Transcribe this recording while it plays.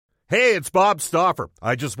Hey, it's Bob Stauffer.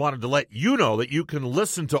 I just wanted to let you know that you can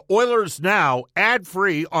listen to Oilers Now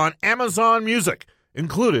ad-free on Amazon Music,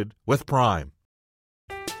 included with Prime.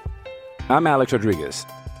 I'm Alex Rodriguez.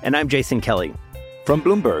 And I'm Jason Kelly. From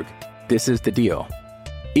Bloomberg, this is The Deal.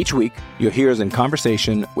 Each week, you'll hear us in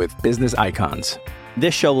conversation with business icons.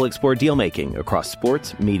 This show will explore deal-making across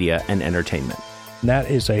sports, media, and entertainment.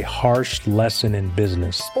 That is a harsh lesson in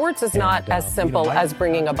business. Sports is not as simple as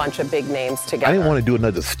bringing a bunch of big names together. I didn't want to do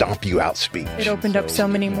another stomp you out speech. It opened up so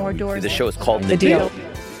many more doors. The show is called The Deal.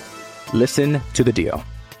 Listen to The Deal.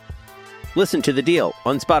 Listen to The Deal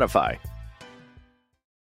on Spotify.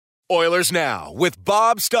 Oilers Now with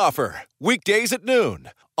Bob Stauffer. Weekdays at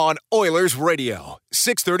noon on Oilers Radio,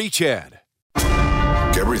 630 CHED.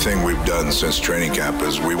 Everything we've done since training camp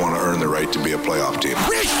is we want to earn the right to be a playoff team.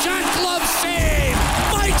 Wrist shot, glove save!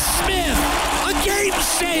 Mike Smith, a game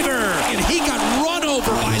saver! And he got run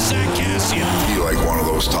over by Zach Kassian. Be like one of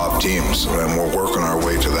those top teams, and we're working our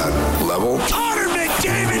way to that level. Connor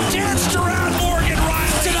McDavid danced around Morgan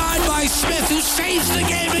Riley. Denied by Smith, who saves the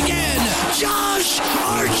game again. Josh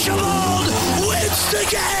Archibald wins the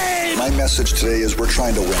game! My message today is we're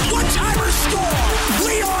trying to win. One-timer score!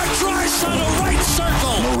 Leon Draisaitl, right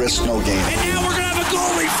circle! No risk, no gain. And now we're going to have a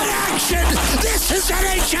goalie for action! This is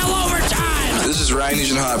NHL overtime! This is Ryan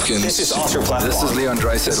Nugent-Hopkins. This is Oscar Platt. This is Leon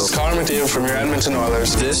Draisaitl. This is Connor McDavid from your Edmonton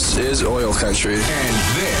Oilers. This is Oil Country. And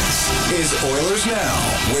this is Oilers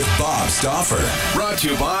Now with Bob Stauffer. Brought to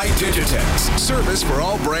you by Digitex. Service for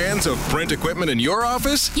all brands of print equipment in your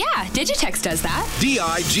office? Yeah, Digitex does that.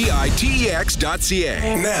 Digitex.ca.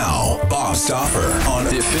 Now, Bob Stauffer on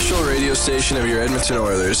the official radio station of your Edmonton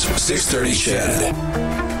Oilers, 630 CHED.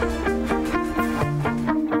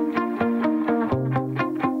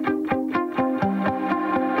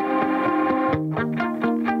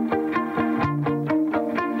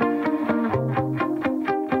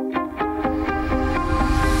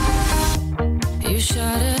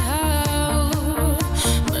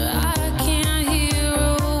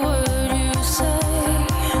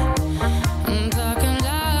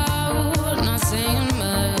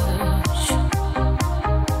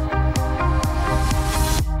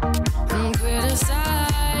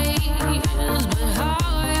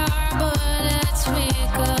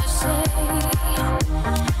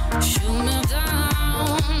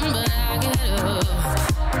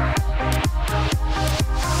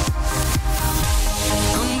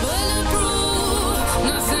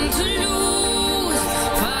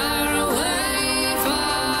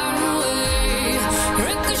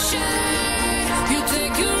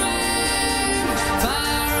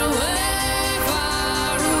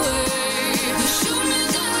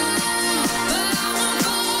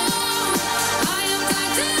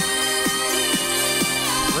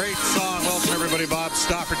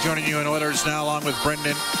 Joining you in Oilers Now along with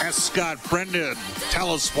Brendan Escott. Brendan,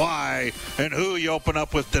 tell us why and who you open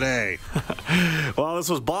up with today. Well, this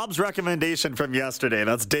was Bob's recommendation from yesterday.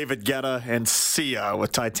 That's David Guetta and Sia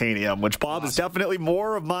with Titanium, which Bob is definitely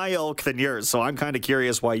more of my ilk than yours. So I'm kind of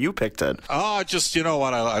curious why you picked it. Oh, just, you know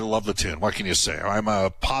what? I love the tune. What can you say? I'm a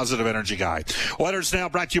positive energy guy. Oilers Now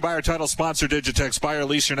brought to you by our title sponsor, Digitex. Buy or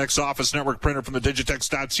lease your next office network printer from the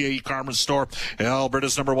Digitex.ca e-commerce store.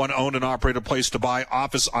 Alberta's #1 owned and operated place to buy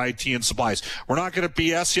office IT and supplies. We're not going to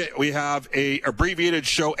BS yet. We have a abbreviated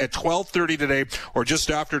show at 12:30 today, or just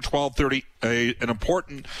after 12:30, an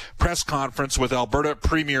important press conference with Alberta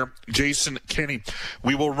Premier Jason Kenney.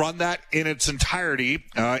 We will run that in its entirety,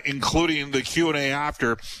 including the Q&A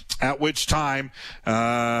after, at which time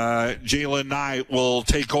Jalen and I will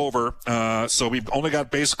take over. So we've only got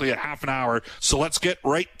basically a half an hour, so let's get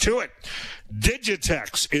right to it.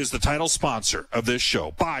 Digitex is the title sponsor of this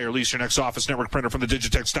show. Buy or lease your next office network printer from the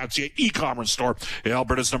Digitex.ca e-commerce store.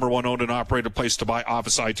 Alberta's #1 owned and operated place to buy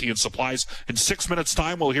office IT and supplies. In 6 minutes'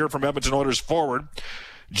 time, we'll hear from Edmonton Oilers forward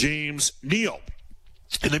James Neal.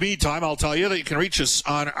 In the meantime, I'll tell you that you can reach us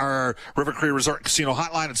on our River Cree Resort Casino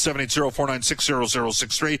hotline at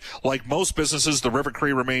 780-496-0063. Like most businesses, the River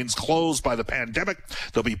Cree remains closed by the pandemic.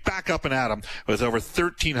 They'll be back up and at 'em with over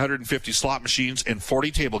 1,350 slot machines and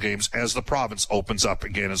 40 table games as the province opens up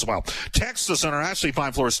again as well. Text us on our Ashley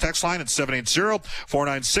Fine Floors text line at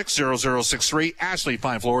 780-496-0063. Ashley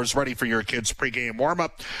Fine Floors, ready for your kids' pregame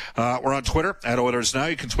warm-up. We're on Twitter at Oilers Now.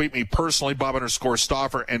 You can tweet me personally,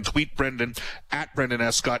 Bob_Stauffer, and tweet Brendan at Brendan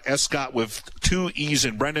Escott. Escott with 2 E's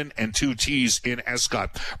in Brendan and 2 T's in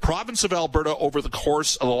Escott. Province of Alberta, over the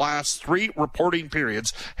course of the last 3 reporting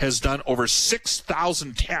periods, has done over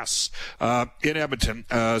 6,000 tests in Edmonton,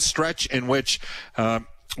 a stretch in which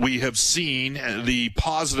we have seen the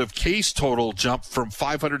positive case total jump from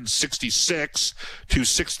 566 to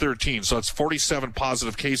 613. So that's 47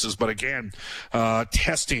 positive cases. But again,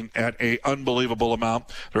 testing at an unbelievable amount.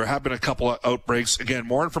 There have been a couple of outbreaks. Again,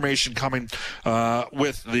 more information coming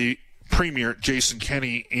with the Premier, Jason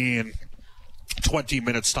Kenney, in 20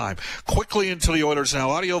 minutes time. Quickly into the Oilers Now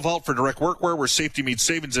Audio Vault for Direct Workwear, where safety meets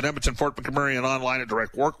savings in Edmonton, Fort McMurray, and online at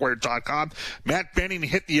directworkwear.com. Matt Benning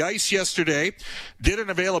hit the ice yesterday, did an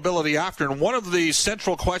availability after, and one of the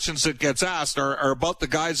central questions that gets asked are about the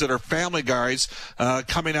guys that are family guys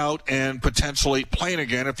coming out and potentially playing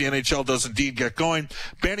again if the NHL does indeed get going.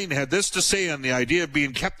 Benning had this to say on the idea of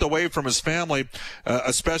being kept away from his family,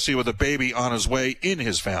 especially with a baby on his way in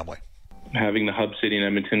his family. Having the hub city in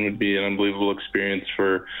Edmonton would be an unbelievable experience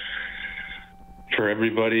for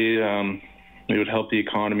everybody. It would help the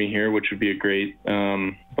economy here, which would be a great.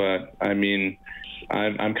 But I mean,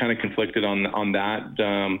 I'm kind of conflicted on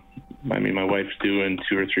that. I mean, my wife's due in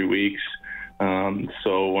 2 or 3 weeks,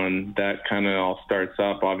 so when that kind of all starts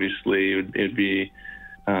up, obviously it'd be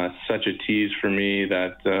such a tease for me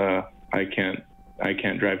that I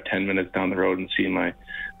can't drive 10 minutes down the road and see my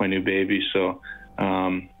new baby. So.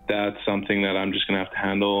 That's something that I'm just going to have to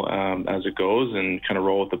handle as it goes and kind of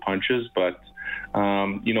roll with the punches. But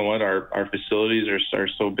you know what? Our facilities are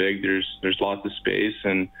so big. There's lots of space,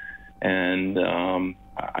 and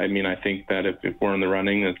I mean, I think that if we're in the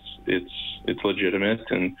running, it's legitimate.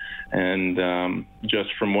 And just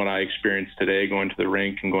from what I experienced today, going to the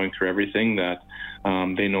rink and going through everything, that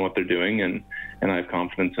they know what they're doing, and I have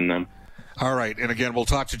confidence in them. All right, and again, we'll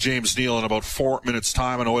talk to James Neal in about 4 minutes'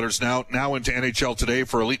 time on Oilers Now into NHL Today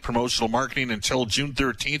for Elite Promotional Marketing until June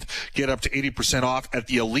 13th. Get up to 80% off at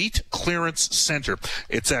the Elite Clearance Center.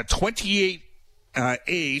 It's at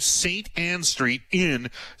 28A St. Anne Street in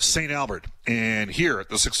St. Albert. And here at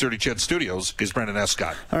the 630 CHED Studios is Brendan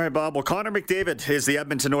Escott. All right, Bob. Well, Connor McDavid is the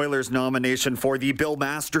Edmonton Oilers nomination for the Bill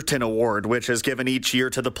Masterton Award, which is given each year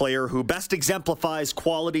to the player who best exemplifies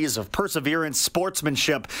qualities of perseverance,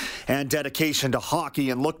 sportsmanship, and dedication to hockey.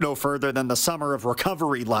 And look no further than the summer of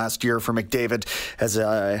recovery last year for McDavid, as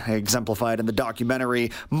exemplified in the documentary.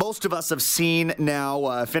 Most of us have seen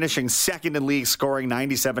now, finishing second in league scoring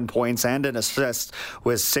 97 points and an assist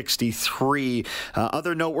with 63.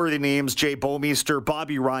 Other noteworthy names, Jay Bouwmeester,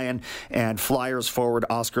 Bobby Ryan, and Flyers forward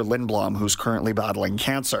Oscar Lindblom, who's currently battling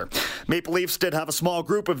cancer. Maple Leafs did have a small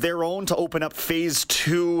group of their own to open up Phase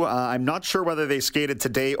 2. I'm not sure whether they skated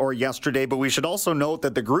today or yesterday, but we should also note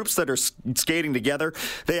that the groups that are skating together,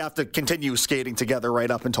 they have to continue skating together right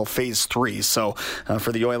up until Phase 3. So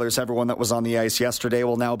for the Oilers, everyone that was on the ice yesterday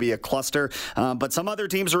will now be a cluster. But some other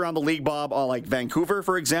teams around the league, Bob, like Vancouver,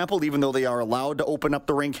 for example, even though they are allowed to open up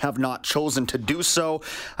the rink, have not chosen to do so.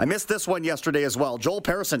 I missed this one yesterday as well. Joel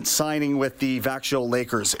Persson signing with the Växjö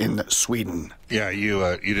Lakers in Sweden. Yeah, you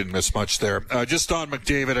didn't miss much there. Just on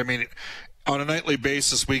McDavid, I mean, on a nightly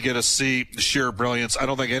basis, we get to see the sheer brilliance. I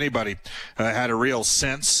don't think anybody had a real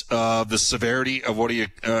sense of the severity of what he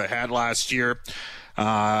had last year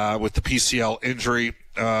with the PCL injury.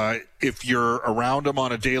 If you're around him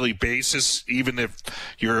on a daily basis, even if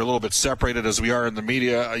you're a little bit separated as we are in the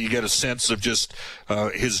media, you get a sense of just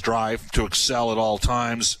his drive to excel at all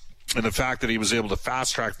times. And the fact that he was able to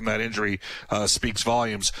fast track from that injury speaks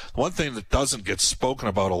volumes. One thing that doesn't get spoken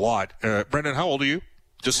about a lot, Brendan, how old are you?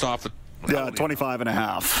 Just off the... Yeah, 25 and a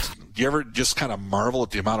half. Do you ever just kind of marvel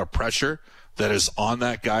at the amount of pressure that is on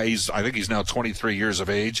that guy? I think he's now 23 years of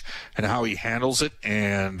age, and how he handles it.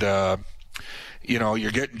 And,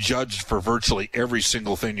 you're getting judged for virtually every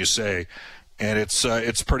single thing you say. And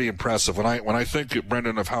it's pretty impressive. When I think,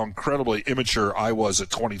 Brendan, of how incredibly immature I was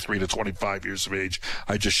at 23 to 25 years of age,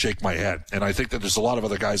 I just shake my head. And I think that there's a lot of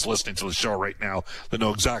other guys listening to the show right now that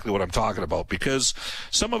know exactly what I'm talking about, because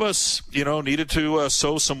some of us, needed to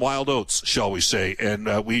sow some wild oats, shall we say,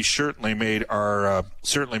 and we certainly made our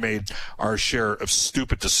share of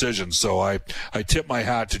stupid decisions. So I tip my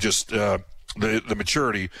hat to just the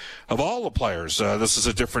maturity of all the players. This is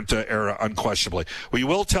a different era, unquestionably. We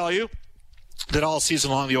will tell you that all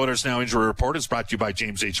season long, the Oilers Now Injury Report is brought to you by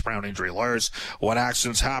James H. Brown Injury Lawyers. When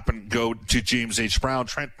accidents happen, go to James H. Brown,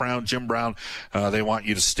 Trent Brown, Jim Brown. They want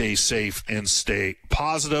you to stay safe and stay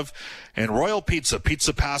positive. And Royal Pizza,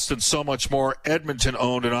 pizza, pasta, and so much more. Edmonton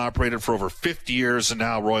owned and operated for over 50 years, and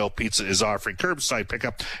now Royal Pizza is offering curbside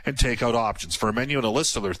pickup and takeout options. For a menu and a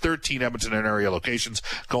list of their 13 Edmonton and area locations,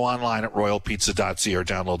 go online at royalpizza.ca or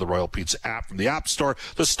download the Royal Pizza app from the App Store.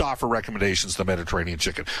 The Stauffer recommendations, the Mediterranean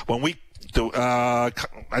chicken. I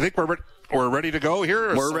think we're ready to go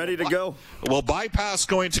here. We're ready to go. We'll bypass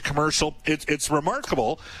going to commercial. It's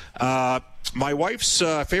remarkable. My wife's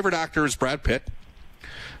favorite actor is Brad Pitt.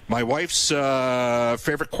 My wife's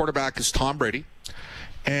favorite quarterback is Tom Brady.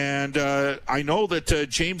 And I know that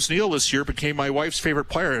James Neal this year became my wife's favorite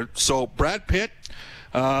player. So Brad Pitt,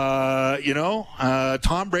 Tom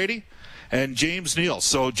Brady, and James Neal.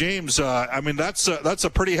 So James, that's a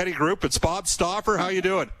pretty heady group. It's Bob Stauffer. How you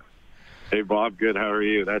doing? Hey Bob, good. How are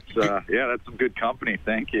you? That's that's some good company.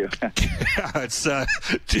 Thank you. It's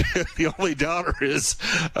the only downer is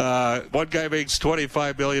one guy makes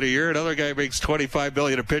 $25 million a year, another guy makes $25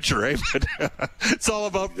 million a pitcher, right? But it's all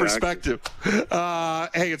about perspective.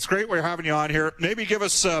 Hey, it's great we're having you on here. Maybe give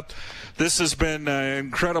us. This has been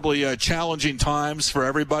incredibly challenging times for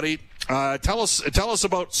everybody. Tell us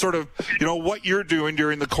about sort of what you're doing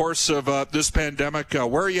during the course of this pandemic.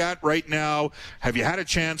 Where are you at right now? Have you had a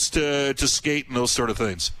chance to skate and those sort of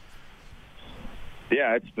things?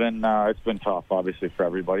 Yeah, it's been tough, obviously, for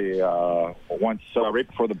everybody. Once right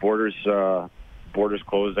before the borders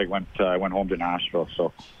closed, I went home to Nashville.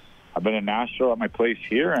 So I've been in Nashville at my place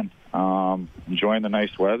here and enjoying the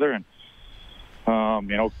nice weather and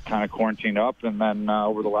kind of quarantined up. And then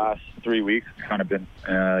over the last 3 weeks, it's kind of been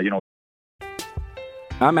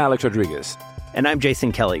I'm Alex Rodriguez. And I'm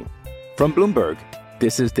Jason Kelly. From Bloomberg,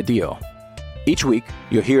 this is The Deal. Each week,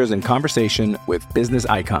 you'll hear us in conversation with business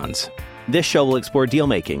icons. This show will explore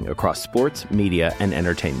deal-making across sports, media, and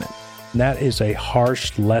entertainment. That is a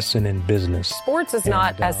harsh lesson in business. Sports is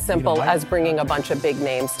not as simple as bringing a bunch of big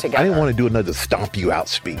names together. I didn't want to do another stomp you out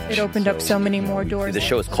speech. It opened up so many more doors. The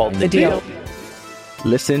show is called The Deal.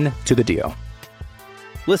 Listen to The Deal.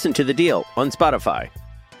 Listen to The Deal on Spotify.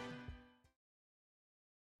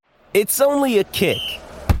 It's only a kick,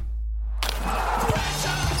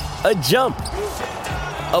 a jump,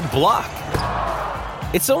 a block.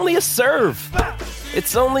 It's only a serve.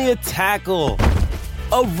 It's only a tackle,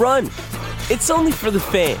 a run. It's only for the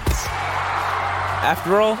fans.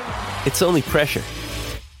 After all, it's only pressure.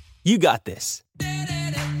 You got this.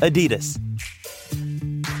 Adidas.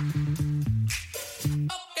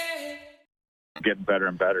 Getting better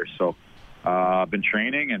and better. So I've been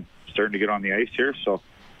training and starting to get on the ice here. So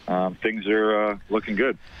things are looking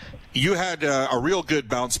good. You had a real good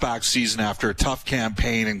bounce-back season after a tough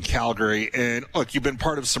campaign in Calgary. And, look, you've been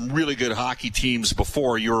part of some really good hockey teams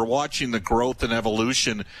before. You were watching the growth and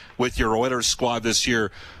evolution with your Oilers squad this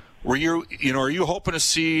year. Are you hoping to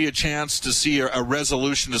see a chance to see a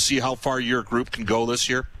resolution to see how far your group can go this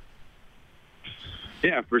year?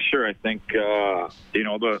 Yeah, for sure. I think,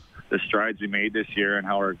 the strides we made this year and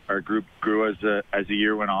how our group grew as the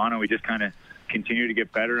year went on, and we just kind of continue to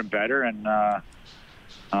get better and better. And I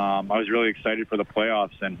was really excited for the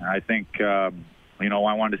playoffs, and I think I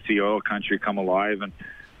wanted to see Oil Country come alive, and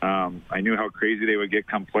I knew how crazy they would get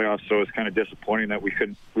come playoffs, so it was kind of disappointing that we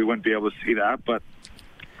wouldn't be able to see that. But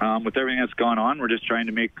with everything that's gone on, we're just trying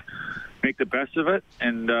to make the best of it,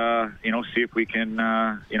 and see if we can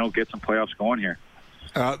get some playoffs going here.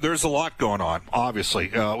 There's a lot going on,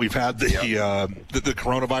 obviously. We've had the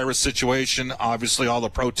coronavirus situation, obviously all the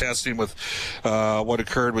protesting with what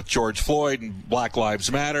occurred with George Floyd and Black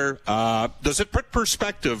Lives Matter. Does it put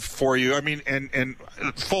perspective for you? I mean, and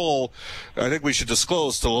full, I think we should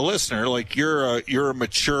disclose to the listener, like you're a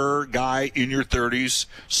mature guy in your 30s,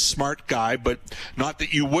 smart guy, but not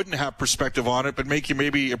that you wouldn't have perspective on it, but make you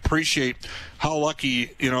maybe appreciate how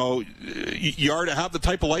lucky, you are to have the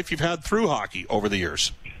type of life you've had through hockey over the years.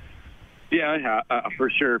 Yeah, for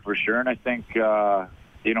sure. And I think, I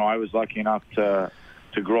was lucky enough to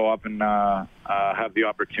grow up and have the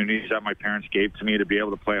opportunities that my parents gave to me to be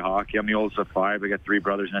able to play hockey. I'm the oldest of 5. I got 3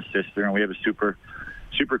 brothers and a sister, and we have a super,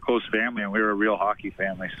 super close family, and we were a real hockey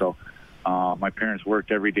family. So my parents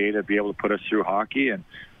worked every day to be able to put us through hockey, and,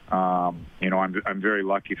 I'm very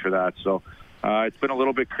lucky for that. So it's been a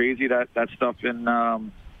little bit crazy, that stuff in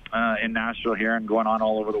Nashville here and going on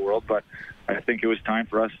all over the world, but I think it was time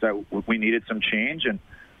for us that we needed some change, and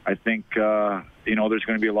I think there's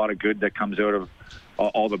going to be a lot of good that comes out of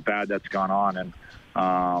all the bad that's gone on, and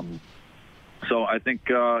so I think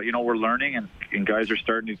we're learning, and guys are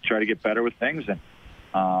starting to try to get better with things, and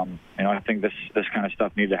I think this kind of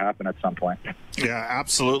stuff needs to happen at some point. Yeah,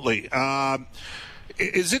 absolutely.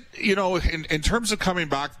 Is it, in terms of coming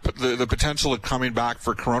back, the potential of coming back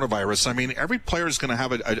for coronavirus, I mean, every player is going to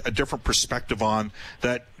have a different perspective on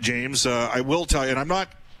that, James. I will tell you, and I'm not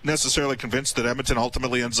necessarily convinced that Edmonton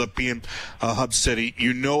ultimately ends up being a hub city.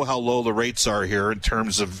 You know how low the rates are here in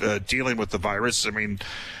terms of dealing with the virus. I mean,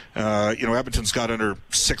 Edmonton's got under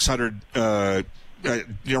 600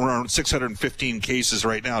 around 615 cases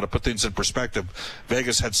right now. To put things in perspective,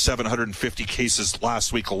 Vegas had 750 cases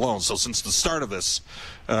last week alone. So since the start of this,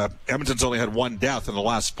 Edmonton's only had 1 death in the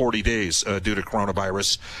last 40 days due to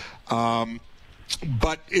coronavirus.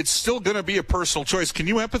 But it's still going to be a personal choice. Can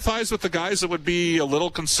you empathize with the guys that would be a little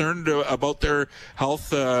concerned about their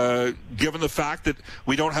health, given the fact that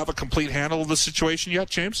we don't have a complete handle of the situation yet,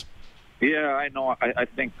 James? Yeah, I know. I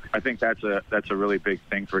think that's a really big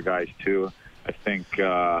thing for guys too. I think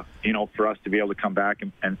for us to be able to come back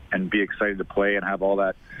and be excited to play and have all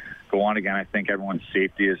that go on again, I think everyone's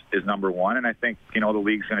safety is number one, and I think the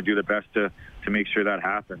league's going to do the best to make sure that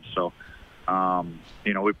happens. So.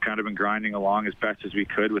 We've kind of been grinding along as best as we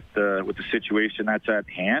could with the situation that's at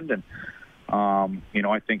hand, and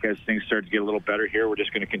I think as things start to get a little better here, we're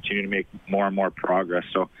just going to continue to make more and more progress.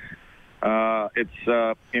 So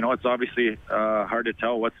it's obviously hard to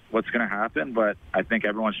tell what's going to happen, but I think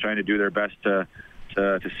everyone's trying to do their best to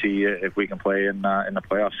see if we can play in the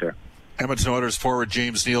playoffs here. Edmonton Oilers forward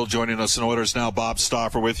James Neal joining us in Oilers Now. Bob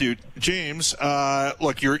Stauffer with you. James,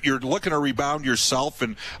 look, you're looking to rebound yourself,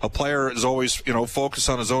 and a player is always, focused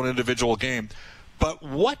on his own individual game. But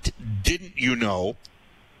what didn't you know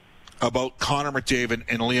about Connor McDavid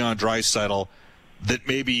and Leon Draisaitl that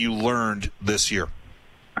maybe you learned this year,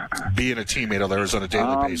 being a teammate of theirs on a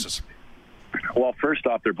daily basis? Well, first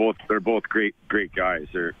off, they're both great guys.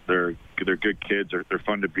 They're good kids. They're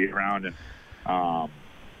fun to be around, and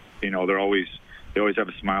they always have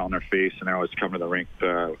a smile on their face, and they always come to the rink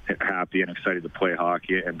happy and excited to play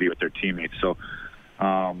hockey and be with their teammates. So,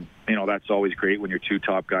 that's always great when your two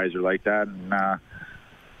top guys are like that. And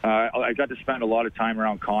I got to spend a lot of time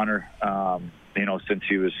around Connor, since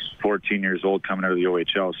he was 14 years old coming out of the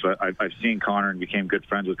OHL. So I've seen Connor and became good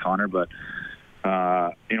friends with Connor. But,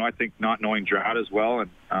 I think not knowing Drat as well and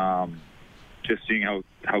just seeing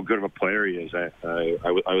how good of a player he is, I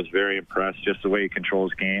was very impressed, just the way he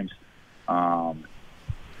controls games.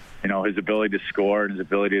 His ability to score and his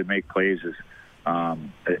ability to make plays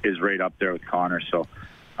is right up there with Connor. So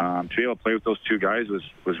to be able to play with those two guys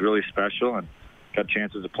was really special, and got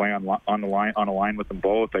chances to play on a line with them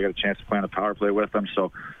both. I got a chance to play on the power play with them.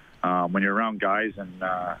 So when you're around guys and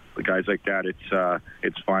guys like that,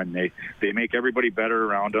 it's fun. They make everybody better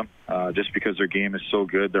around them just because their game is so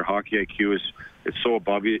good. Their hockey IQ is so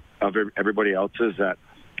above everybody else's that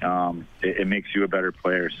it makes you a better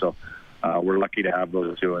player. So we're lucky to have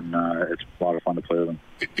those two, and it's a lot of fun to play with them.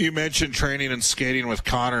 You mentioned training and skating with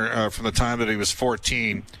Connor from the time that he was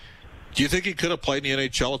 14. Do you think he could have played in the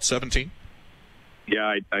NHL at 17?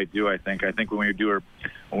 Yeah, I do. I think when we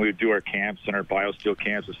would do our camps and our BioSteel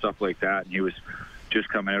camps and stuff like that, and he was just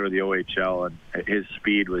coming out of the OHL, and his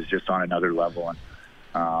speed was just on another level.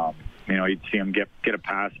 And you'd see him get a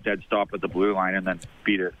pass, dead stop at the blue line, and then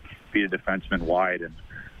beat a defenseman wide. And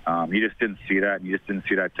you just didn't see that, and you just didn't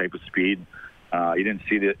see that type of speed. You didn't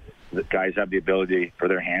see that the guys have the ability for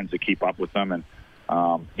their hands to keep up with them, and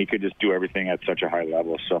he could just do everything at such a high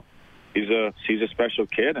level. So he's a special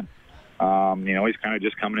kid, and he's kind of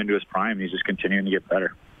just coming into his prime. He's just continuing to get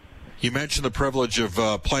better. You mentioned the privilege of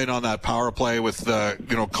playing on that power play with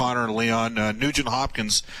Connor and Leon. Nugent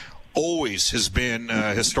Hopkins always has been,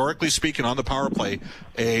 historically speaking, on the power play,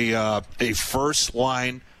 a first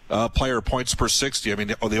line player, points per 60. I mean,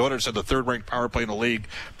 the Oilers had the third-ranked power play in the league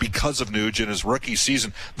because of Nugent his rookie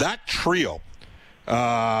season. That trio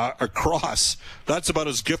across, that's about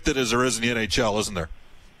as gifted as there is in the NHL, isn't there?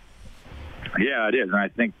 Yeah, it is, and I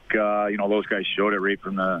think those guys showed it right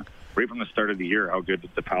from the start of the year how good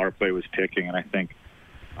the power play was ticking, and I think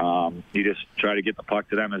you just try to get the puck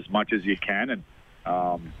to them as much as you can, and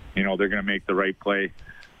they're going to make the right play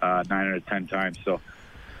 9 out of 10 times. So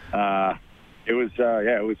it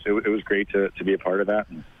was great to be a part of that,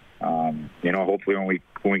 and hopefully when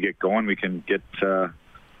we get going, we can get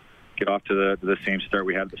off to the same start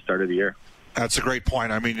we had at the start of the year. That's a great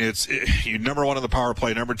point. I mean, you're number one in the power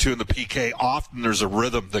play, number two in the PK. Often there's a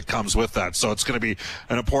rhythm that comes with that, so it's going to be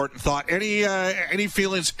an important thought. Any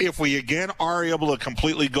feelings if we again are able to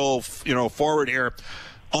completely go forward here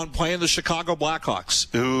on playing the Chicago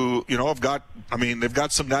Blackhawks, who they've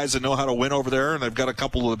got some guys that know how to win over there, and they've got a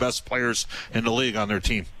couple of the best players in the league on their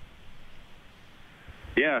team.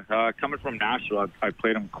 Yeah, coming from Nashville, I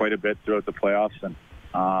played them quite a bit throughout the playoffs, and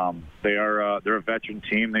they're a veteran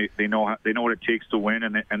team. They know what it takes to win,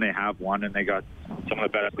 and they have won, and they got some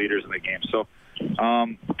of the best leaders in the game. So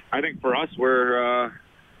I think for us,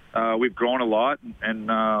 we've grown a lot, and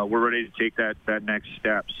we're ready to take that next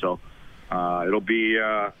step. So it'll be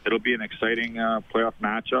an exciting playoff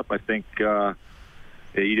matchup. I think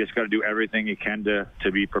you just got to do everything you can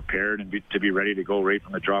to be prepared and to be ready to go right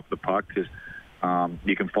from the drop of the puck, because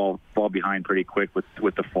you can fall behind pretty quick with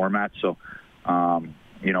the format. So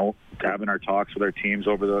having our talks with our teams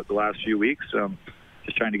over the last few weeks,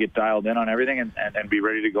 just trying to get dialed in on everything and be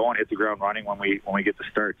ready to go and hit the ground running when we get to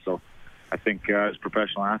start. So I think as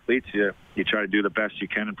professional athletes, you try to do the best you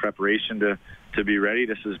can in preparation to be ready.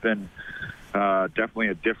 This has been definitely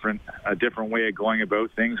a different way of going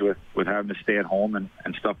about things with having to stay at home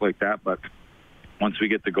and stuff like that. But once we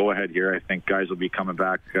get the go ahead here, I think guys will be coming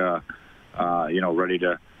back, ready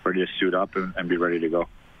to suit up and be ready to go.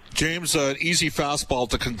 James, an easy fastball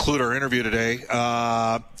to conclude our interview today.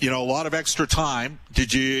 A lot of extra time.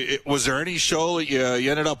 Was there any show that you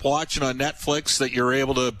ended up watching on Netflix that you're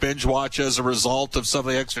able to binge watch as a result of some of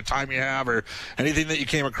the extra time you have, or anything that you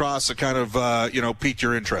came across that kind of, piqued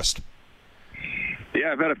your interest?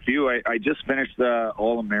 Yeah, I've had a few. I just finished the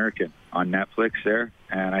All-American on Netflix there,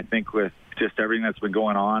 and I think with just everything that's been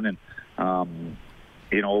going on and,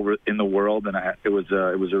 over in the world, and it was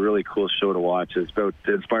a really cool show to watch. It's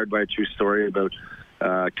inspired by a true story about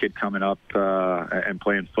a kid coming up and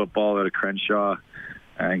playing football at a Crenshaw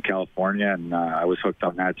in California, and I was hooked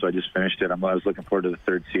on that, so I just finished it. I was looking forward to the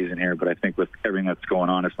third season here, but I think with everything that's going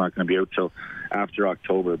on, it's not going to be out till after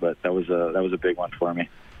October. But that was a big one for me.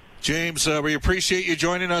 James, we appreciate you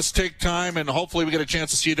joining us. Take time, and hopefully we get a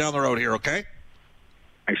chance to see you down the road here. Okay?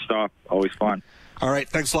 Thanks, Stop. Always fun. All right.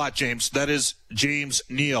 Thanks a lot, James. That is James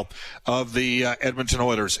Neal of the Edmonton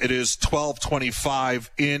Oilers. It is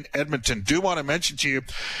 12:25 in Edmonton. Do want to mention to you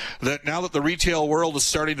that now that the retail world is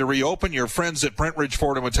starting to reopen, your friends at Brentridge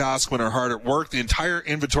Ford and Wetaskiwin are hard at work. The entire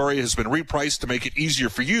inventory has been repriced to make it easier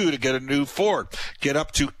for you to get a new Ford. Get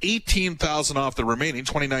up to $18,000 off the remaining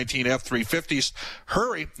 2019 F-350s.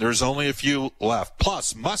 Hurry, there's only a few left.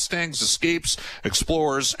 Plus, Mustangs, Escapes,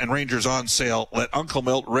 Explorers, and Rangers on sale. Let Uncle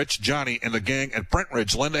Milt, Rich, Johnny, and the gang at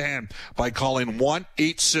Brentridge lend a hand by calling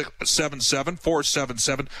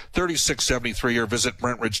 1-877-477-3673 or visit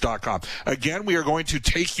Brentridge.com. Again, we are going to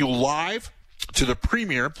take you live to the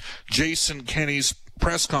premier, Jason Kenney's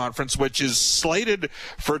press conference, which is slated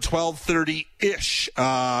for 12:30-ish.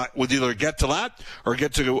 We'll either get to that or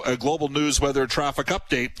get to a global news weather traffic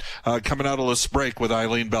update coming out of this break with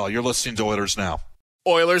Eileen Bell. You're listening to Oilers Now.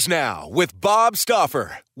 Oilers Now with Bob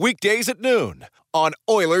Stauffer. Weekdays at noon on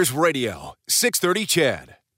Oilers Radio, 630 CHED.